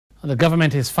The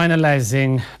government is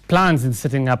finalizing plans in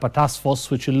setting up a task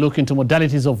force which will look into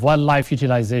modalities of wildlife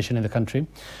utilization in the country.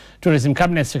 Tourism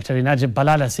Cabinet Secretary Najib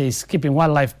Balala says keeping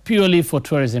wildlife purely for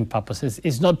tourism purposes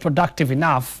is not productive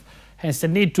enough, hence the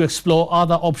need to explore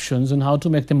other options on how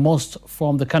to make the most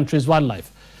from the country's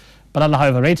wildlife. Balala,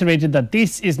 however, reiterated that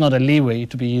this is not a leeway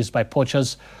to be used by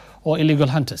poachers or illegal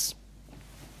hunters.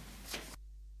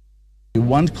 We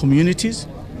want communities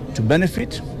to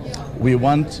benefit. We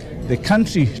want the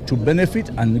country to benefit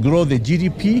and grow the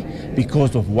GDP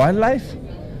because of wildlife.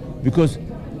 Because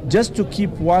just to keep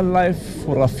wildlife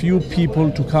for a few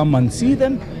people to come and see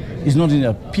them is not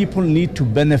enough. People need to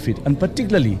benefit, and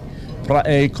particularly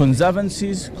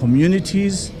conservancies,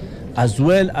 communities, as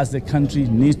well as the country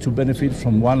needs to benefit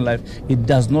from wildlife. It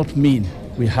does not mean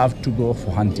we have to go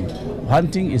for hunting.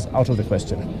 Hunting is out of the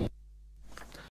question.